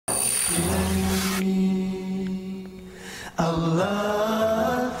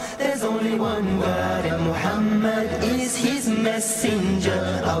Allah, there's only one God and Muhammad is his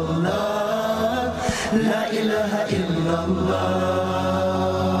messenger. Allah, la ilaha illallah.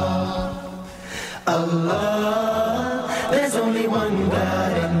 Allah, there's only one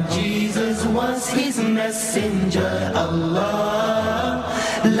God and Jesus was his messenger. Allah,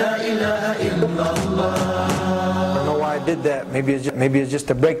 la ilaha illallah. I don't know why I did that. Maybe it's just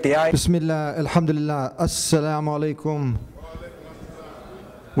to break the ice. Bismillah, alhamdulillah, assalamu alaikum,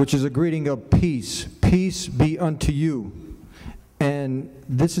 which is a greeting of peace. Peace be unto you. And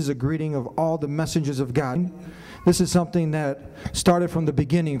this is a greeting of all the messengers of God. This is something that started from the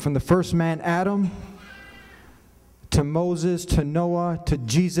beginning, from the first man Adam, to Moses, to Noah, to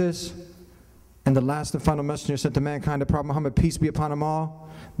Jesus, and the last and final messenger sent to mankind, the Prophet Muhammad, peace be upon them all.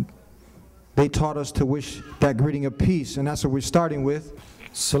 They taught us to wish that greeting of peace, and that's what we're starting with.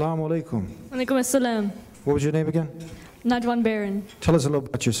 Assalamu alaikum. Alaikum assalam. What was your name again? Najwan Baron. Tell us a little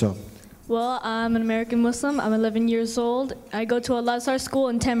about yourself. Well, I'm an American Muslim. I'm 11 years old. I go to Al-Azhar school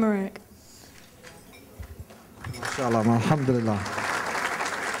in Tamarack. Inshallah, alhamdulillah.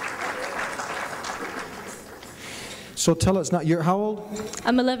 So tell us, now, you're how old?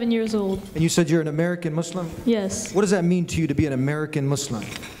 I'm 11 years old. And you said you're an American Muslim? Yes. What does that mean to you to be an American Muslim?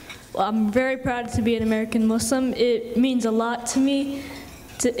 Well, I'm very proud to be an American Muslim. It means a lot to me.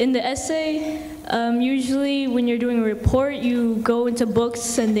 In the essay, usually when you're doing a report, you go into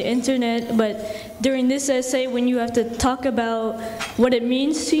books and the internet, but during this essay, when you have to talk about what it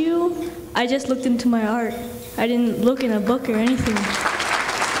means to you, I just looked into my art. I didn't look in a book or anything.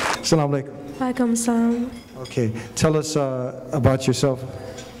 Assalamu alaikum. Walaikum salam. Okay, tell us about yourself.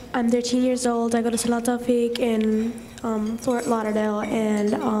 I'm 13 years old. I go to Salat Tawfiq in Fort Lauderdale,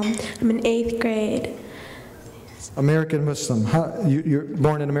 and I'm in 8th grade. American Muslim. You're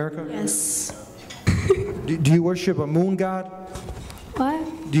born in America? Yes. Do you worship a moon god?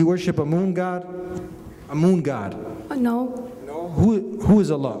 What? Do you worship a moon god? A moon god? No. No. Who is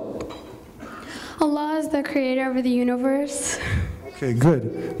Allah? Allah is the creator of the universe. Okay,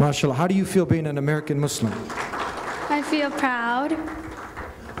 good. MashaAllah. How do you feel being an American Muslim? I feel proud.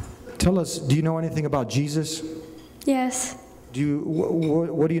 Tell us, do you know anything about Jesus? Yes.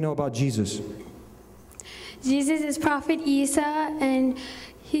 What do you know about Jesus? Jesus is Prophet Isa, and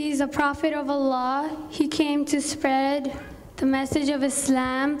he's a prophet of Allah. He came to spread the message of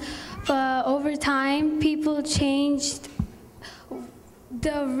Islam, but over time, people changed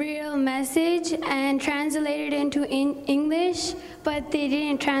the real message and translated it into English, but they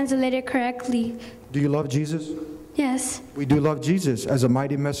didn't translate it correctly. Do you love Jesus? Yes. We do love Jesus as a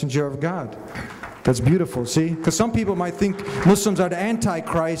mighty messenger of God. That's beautiful, see? Because some people might think Muslims are the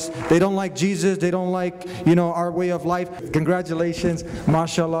Antichrist. They don't like Jesus. They don't like, our way of life. Congratulations.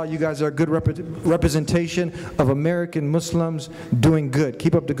 MashaAllah, you guys are a good representation of American Muslims doing good.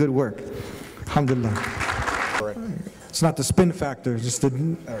 Keep up the good work. Alhamdulillah. It's not the spin factor, it's just the,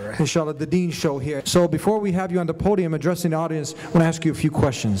 inshallah, the Deen Show here. So before we have you on the podium addressing the audience, I want to ask you a few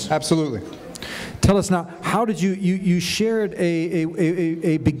questions. Absolutely. Tell us now, how did you shared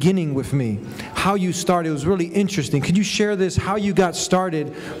a beginning with me, how you started. It was really interesting. Could you share this, how you got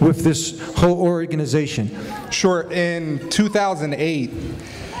started with this whole organization? Sure. In 2008,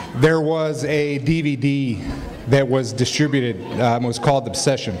 there was a DVD that was distributed. It was called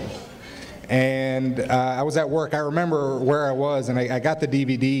Obsession. And I was at work. I remember where I was, and I got the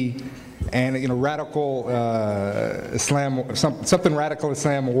DVD, and radical Islam, something radical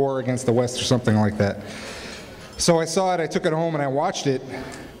Islam war against the West or something like that. So I saw it, I took it home and I watched it,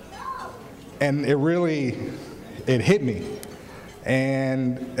 and it hit me.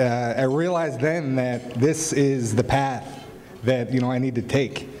 And I realized then that this is the path that I need to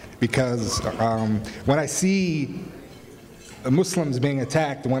take, because when I see Muslims being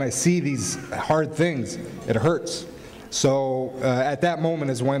attacked, when I see these hard things, it hurts. So at that moment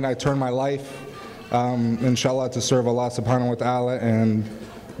is when I turned my life, inshallah, to serve Allah subhanahu wa ta'ala and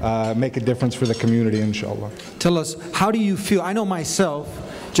make a difference for the community, inshallah. Tell us, how do you feel? I know myself,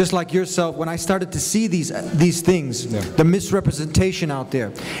 just like yourself, when I started to see these things, the misrepresentation out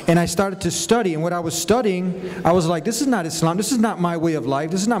there, and I started to study, and what I was studying, I was like, this is not Islam, this is not my way of life,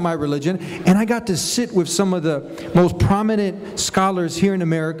 this is not my religion, and I got to sit with some of the most prominent scholars here in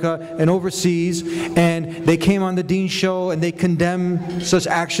America and overseas, and they came on the Deen Show, and they condemned such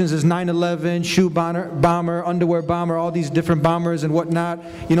actions as 9/11, shoe bomber, underwear bomber, all these different bombers and whatnot,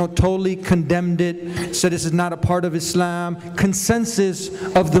 totally condemned it, said this is not a part of Islam. Consensus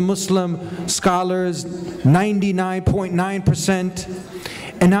of the Muslim scholars, 99.9%.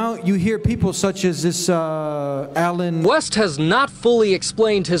 And now you hear people such as this Allen West has not fully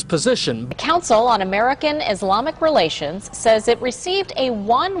explained his position. The Council on American Islamic Relations says it received a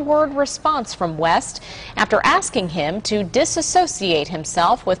one-word response from West after asking him to disassociate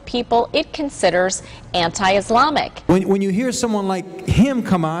himself with people it considers anti-Islamic. When you hear someone like him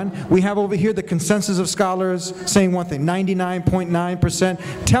come on, we have over here the consensus of scholars saying one thing,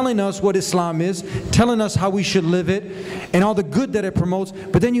 99.9%, telling us what Islam is, telling us how we should live it, and all the good that it promotes.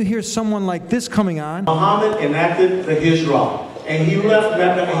 But then you hear someone like this coming on. Muhammad enacted the Hijrah, and he left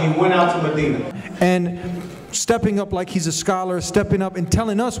Mecca and he went out to Medina. And stepping up like he's a scholar, stepping up and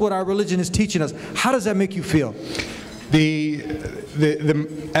telling us what our religion is teaching us. How does that make you feel?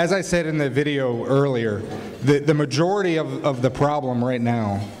 As I said in the video earlier, the majority of the problem right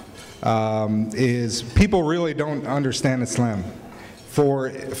now is people really don't understand Islam.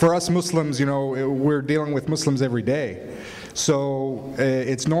 For us Muslims, you know, we're dealing with Muslims every day. So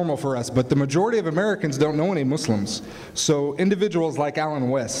it's normal for us, but the majority of Americans don't know any Muslims. So individuals like Allen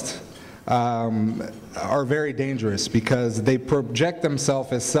West are very dangerous because they project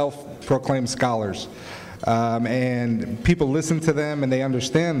themselves as self-proclaimed scholars. And people listen to them and they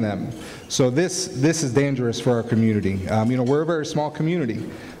understand them. So this is dangerous for our community. You know, we're a very small community,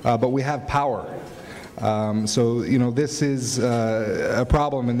 but we have power. So, you know, this is a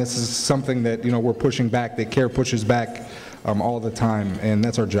problem, and this is something that, you know, we're pushing back, that CAIR pushes back all the time, and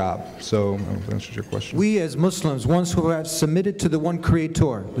that's our job. So, that answers your question. We as Muslims, ones who have submitted to the one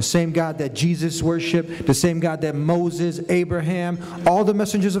Creator, the same God that Jesus worshiped, the same God that Moses, Abraham, all the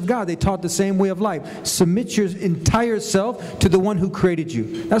messengers of God, they taught the same way of life. Submit your entire self to the one who created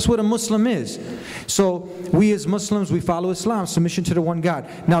you. That's what a Muslim is. So, we as Muslims, we follow Islam, submission to the one God.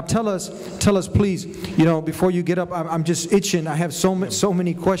 Now, tell us, please, you know, before you get up, I'm just itching. I have so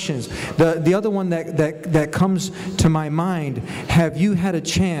many questions. The other one that comes to my mind, have you had a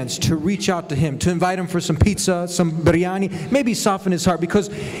chance to reach out to him, to invite him for some pizza, some biryani, maybe soften his heart? Because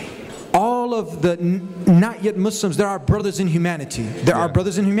all of the not yet Muslims, there are brothers in humanity. There are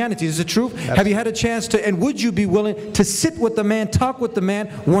brothers in humanity. Is it true? Absolutely. Have you had a chance to, and would you be willing to sit with the man, talk with the man,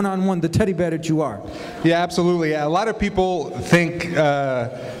 one-on-one, the teddy bear that you are? Yeah, absolutely. Yeah, a lot of people think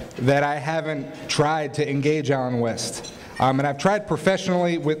that I haven't tried to engage Allen West. And I've tried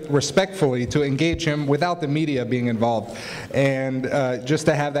professionally, respectfully, to engage him without the media being involved, and just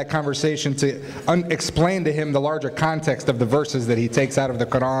to have that conversation, to explain to him the larger context of the verses that he takes out of the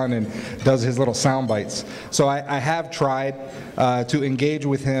Quran and does his little sound bites. So I have tried to engage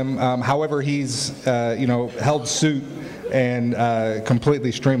with him. However, he's you know, held suit and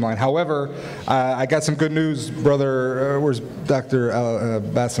completely streamlined. However, I got some good news, brother. Where's Dr.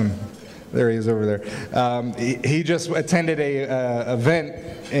 Bassem? There he is over there. He just attended a event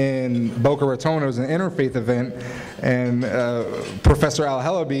in Boca Raton. It was an interfaith event, and Professor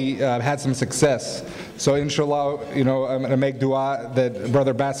Al-Halabi had some success. So inshallah, you know, I'm going to make dua that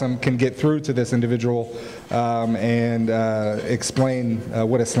Brother Bassem can get through to this individual and explain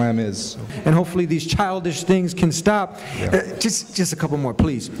what Islam is. And hopefully these childish things can stop. Yeah. Just a couple more,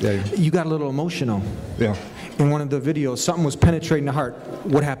 please. Yeah. You got a little emotional. Yeah. In one of the videos, something was penetrating the heart.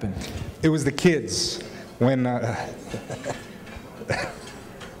 What happened? It was the kids. When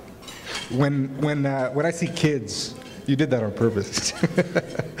when I see kids, you did that on purpose.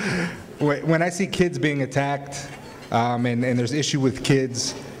 When I see kids being attacked, and there's issue with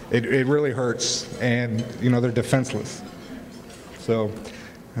kids, it really hurts, and you know, they're defenseless. So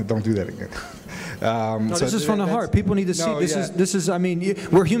don't do that again. No, so this is from the heart. People need to see. This is. I mean,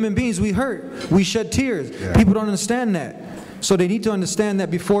 we're human beings. We hurt. We shed tears. Yeah. People don't understand that. So they need to understand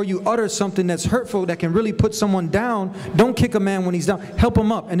that before you utter something that's hurtful, that can really put someone down, don't kick a man when he's down. Help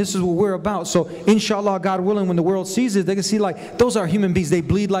him up. And this is what we're about. So inshallah, God willing, when the world sees it, they can see like, those are human beings. They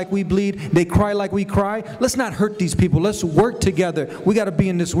bleed like we bleed. They cry like we cry. Let's not hurt these people. Let's work together. We got to be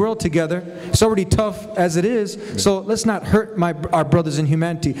in this world together. It's already tough as it is. So let's not hurt our brothers in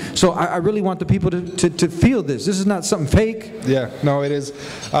humanity. So I really want the people to feel this. This is not something fake. Yeah, no, it is.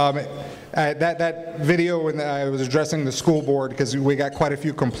 That video when I was addressing the school board, because we got quite a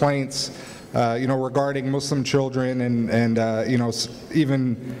few complaints, you know, regarding Muslim children and you know,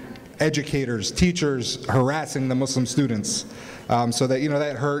 even educators, teachers harassing the Muslim students. So that, you know,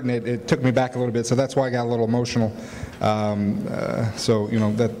 that hurt, and it took me back a little bit. So that's why I got a little emotional. So, you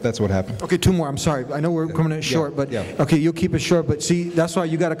know, that's what happened. Okay, two more. I'm sorry. I know we're coming in short, but okay, you'll keep it short. But see, that's why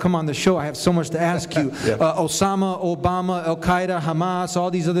you got to come on the show. I have so much to ask you. Osama, Obama, Al Qaeda, Hamas, all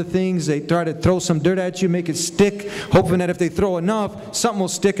these other things. They try to throw some dirt at you, make it stick, hoping that if they throw enough, something will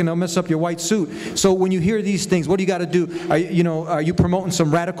stick and they'll mess up your white suit. So when you hear these things, what do you got to do? Are you promoting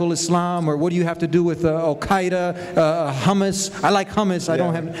some radical Islam, or what do you have to do with Al Qaeda, hummus? I like hummus. I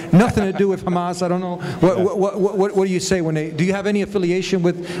don't have nothing to do with Hamas. I don't know. What do you say when they? Do you have any affiliation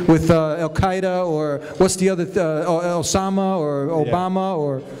with Al Qaeda, or what's the other Osama or Obama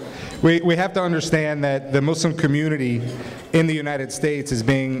or? We have to understand that the Muslim community in the United States is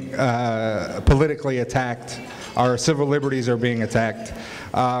being politically attacked. Our civil liberties are being attacked,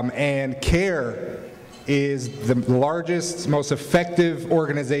 and CAIR is the largest, most effective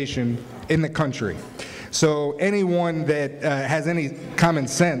organization in the country. So anyone that has any common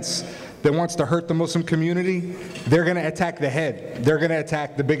sense that wants to hurt the Muslim community, they're going to attack the head. They're going to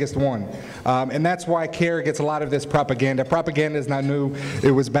attack the biggest one. And that's why CAIR gets a lot of this propaganda. Propaganda is not new.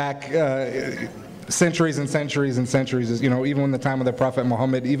 It was back centuries and centuries and centuries, you know, even in the time of the Prophet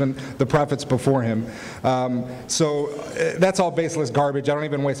Muhammad, even the prophets before him. So that's all baseless garbage. I don't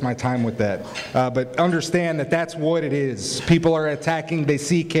even waste my time with that. But understand that that's what it is. People are attacking. They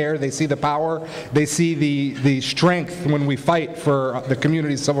see CAIR. They see the power. They see the strength when we fight for the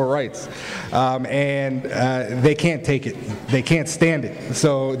community's civil rights. And they can't take it. They can't stand it.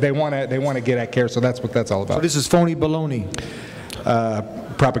 So they want to get at CAIR. So that's what that's all about. So this is phony baloney.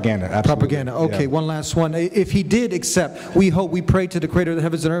 Propaganda, absolutely. Propaganda. Okay, one last one. If he did accept, we hope, we pray to the Creator of the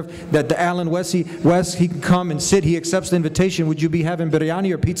heavens and earth that the Allen West, he can come and sit. He accepts the invitation. Would you be having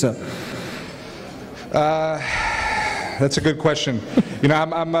biryani or pizza? That's a good question. You know,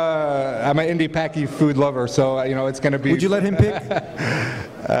 I'm an indie packy food lover, so you know it's going to be. Would you let him pick?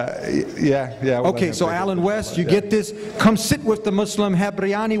 Yeah. Okay, so Allen West, you get this. Come sit with the Muslim, have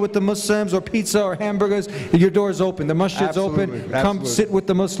biryani with the Muslims, or pizza or hamburgers. Your door's open. The masjid's open. Come sit with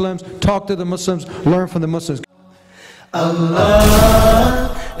the Muslims, talk to the Muslims, learn from the Muslims.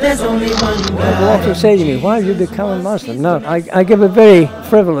 Allah, there's only one God. People often say to me, why did you become a Muslim? No, I give a very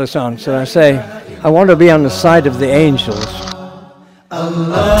frivolous answer. I say, I want to be on the side of the angels.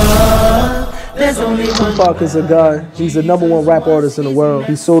 Allah, there's only one. Tupac is a guy, he's the #1 rap artist in the world.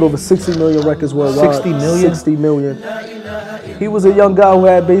 He sold over 60 million records worldwide. 60 million? 60 million. He was a young guy who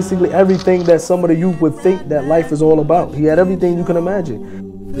had basically everything that some of the youth would think that life is all about. He had everything you can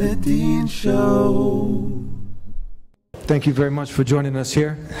imagine. The Dean Show. Thank you very much for joining us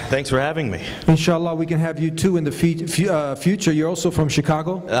here. Thanks for having me. Inshallah, we can have you too in the future. You're also from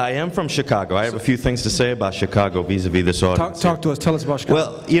Chicago? I am from Chicago. I have a few things to say about Chicago vis-a-vis this audience. Talk to us. Tell us about Chicago.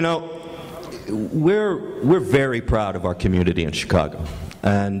 Well, you know, we're very proud of our community in Chicago.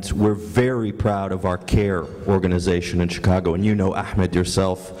 And we're very proud of our CAIR organization in Chicago. And you know Ahmed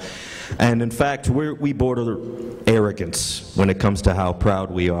yourself. And in fact, we border arrogance when it comes to how proud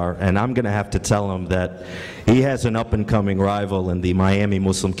we are. And I'm going to have to tell him that he has an up-and-coming rival in the Miami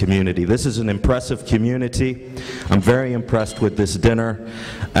Muslim community. This is an impressive community. I'm very impressed with this dinner.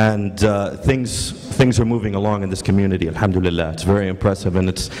 And things are moving along in this community, alhamdulillah. It's very impressive. And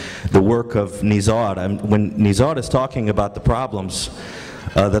it's the work of Nezar. And when Nezar is talking about the problems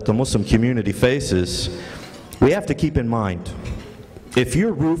that the Muslim community faces, we have to keep in mind, if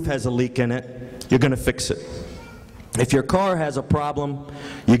your roof has a leak in it, you're going to fix it. If your car has a problem,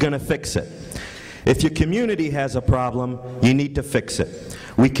 you're going to fix it. If your community has a problem, you need to fix it.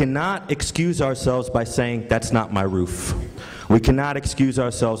 We cannot excuse ourselves by saying, that's not my roof. We cannot excuse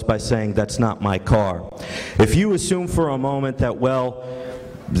ourselves by saying, that's not my car. If you assume for a moment that, well,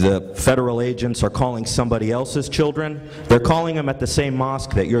 the federal agents are calling somebody else's children, they're calling them at the same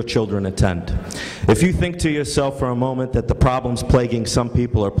mosque that your children attend. If you think to yourself for a moment that the problems plaguing some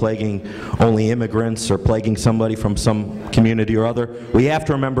people are plaguing only immigrants or plaguing somebody from some community or other, we have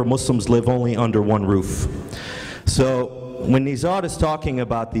to remember Muslims live only under one roof. So when Nezar is talking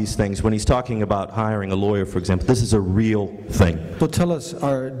about these things, when he's talking about hiring a lawyer, for example, this is a real thing. So tell us,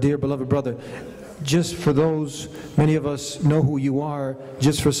 our dear beloved brother, just for those, many of us know who you are,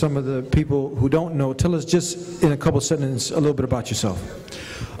 just for some of the people who don't know, tell us just in a couple sentences a little bit about yourself.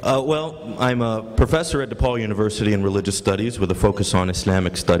 Well, I'm a professor at DePaul University in religious studies with a focus on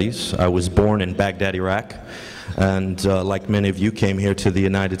Islamic studies. I was born in Baghdad, Iraq, and like many of you, came here to the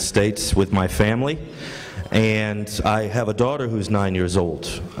United States with my family. And I have a daughter who's 9 years old,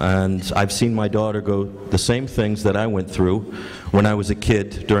 and I've seen my daughter go the same things that I went through when I was a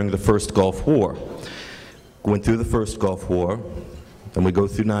kid during the first Gulf War. Went through the first Gulf War, then we go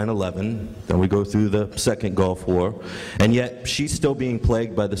through 9/11, then we go through the second Gulf War, and yet she's still being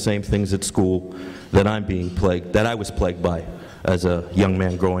plagued by the same things at school that I was plagued by as a young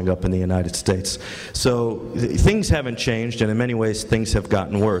man growing up in the United States. So things haven't changed, and in many ways things have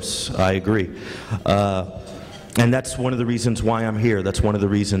gotten worse. I agree. And that's one of the reasons why I'm here. That's one of the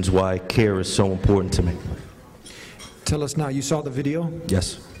reasons why CAIR is so important to me. Tell us now, you saw the video?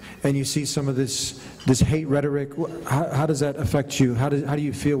 Yes. And you see some of this hate rhetoric. How does that affect you? How do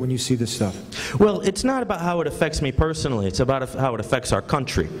you feel when you see this stuff? Well, it's not about how it affects me personally. It's about how it affects our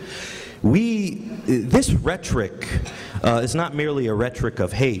country. This rhetoric is not merely a rhetoric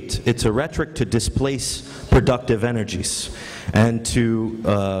of hate. It's a rhetoric to displace productive energies and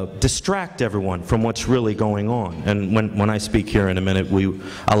to distract everyone from what's really going on. And when I speak here in a minute,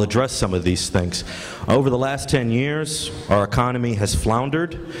 I'll address some of these things. Over the last 10 years, our economy has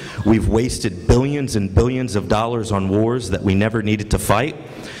floundered. We've wasted billions and billions of dollars on wars that we never needed to fight.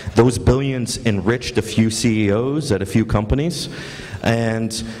 Those billions enriched a few CEOs at a few companies.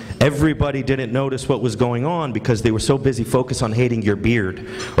 And everybody didn't notice what was going on because they were so busy focused on hating your beard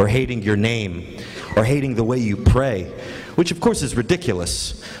or hating your name or hating the way you pray, which of course is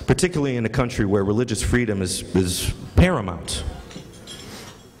ridiculous, particularly in a country where religious freedom is paramount.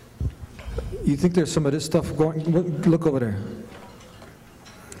 You think there's some of this stuff going? Look over there.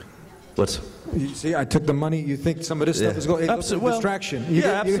 You see, I took the money. You think some of this stuff is going? Hey, distraction.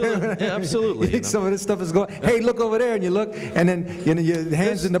 Absolutely. You think some of this stuff is going? Hey, look over there, and you look, and then your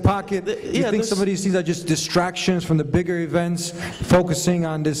hands in the pocket. You think some of these things are just distractions from the bigger events, focusing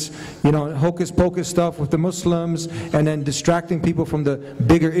on this, hocus pocus stuff with the Muslims, and then distracting people from the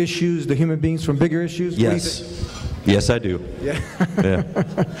bigger issues, the human beings from bigger issues. Yes. Yes, I do. Yeah.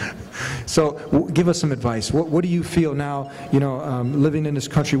 So give us some advice. What do you feel now, living in this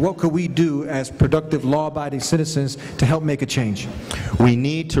country? What could we do as productive, law-abiding citizens to help make a change? We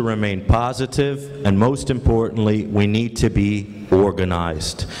need to remain positive, and most importantly, we need to be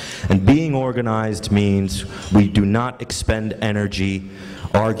organized. And being organized means we do not expend energy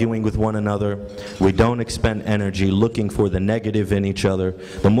arguing with one another. We don't expend energy looking for the negative in each other.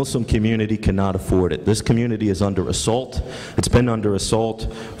 The Muslim community cannot afford it. This community is under assault. It's been under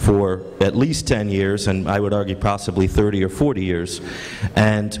assault for at least 10 years, and I would argue possibly 30 or 40 years.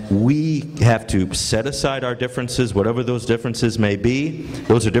 And we have to set aside our differences, whatever those differences may be.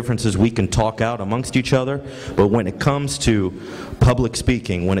 Those are differences we can talk out amongst each other. But when it comes to public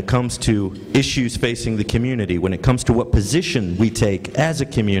speaking, when it comes to issues facing the community, when it comes to what position we take as a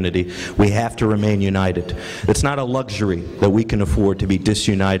community, we have to remain united. It's not a luxury that we can afford to be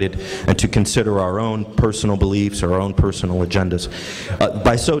disunited and to consider our own personal beliefs or our own personal agendas.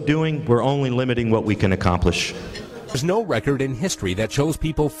 By so doing, we're only limiting what we can accomplish. There's no record in history that shows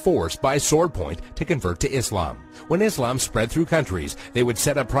people forced by sword point to convert to Islam. When Islam spread through countries, they would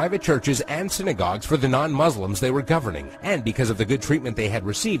set up private churches and synagogues for the non-Muslims they were governing, and because of the good treatment they had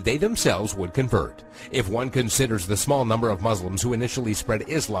received, they themselves would convert. If one considers the small number of Muslims who initially spread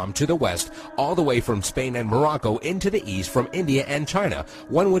Islam to the West, all the way from Spain and Morocco into the East from India and China,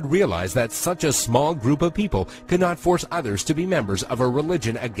 one would realize that such a small group of people could not force others to be members of a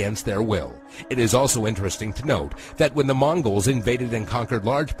religion against their will. It is also interesting to note that when the Mongols invaded and conquered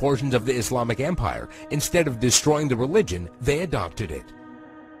large portions of the Islamic Empire, instead of destroying the religion, they adopted it.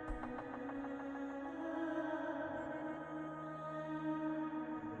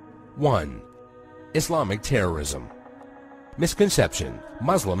 One, Islamic terrorism. Misconception: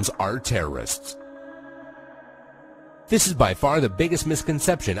 Muslims are terrorists. This is by far the biggest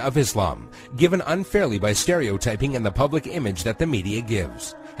misconception of Islam, given unfairly by stereotyping and the public image that the media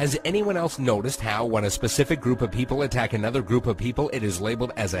gives. Has anyone else noticed how when a specific group of people attack another group of people, it is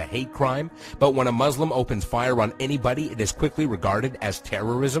labeled as a hate crime, but when a Muslim opens fire on anybody, it is quickly regarded as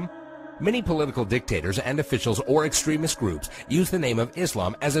terrorism? Many political dictators and officials or extremist groups use the name of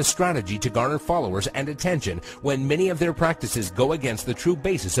Islam as a strategy to garner followers and attention when many of their practices go against the true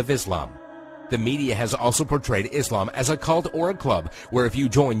basis of Islam. The media has also portrayed Islam as a cult or a club where if you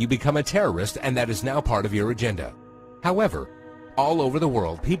join you become a terrorist, and that is now part of your agenda. However, all over the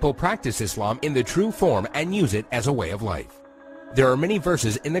world, people practice Islam in the true form and use it as a way of life. There are many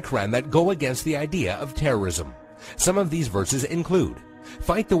verses in the Quran that go against the idea of terrorism. Some of these verses include,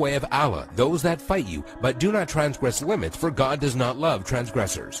 "Fight the way of Allah, those that fight you, but do not transgress limits, for God does not love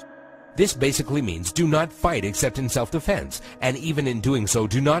transgressors." This basically means do not fight except in self-defense, and even in doing so,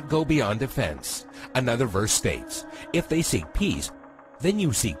 do not go beyond defense. Another verse states, "If they seek peace, then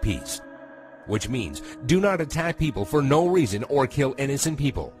you seek peace." Which means, do not attack people for no reason or kill innocent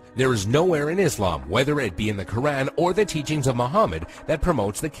people. There is nowhere in Islam, whether it be in the Quran or the teachings of Muhammad, that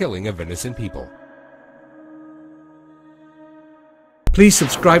promotes the killing of innocent people. please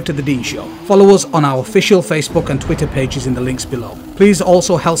subscribe to The Dean Show. Follow us on our official Facebook and Twitter pages in the links below. Please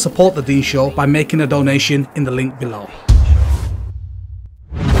also help support The Dean Show by making a donation in the link below.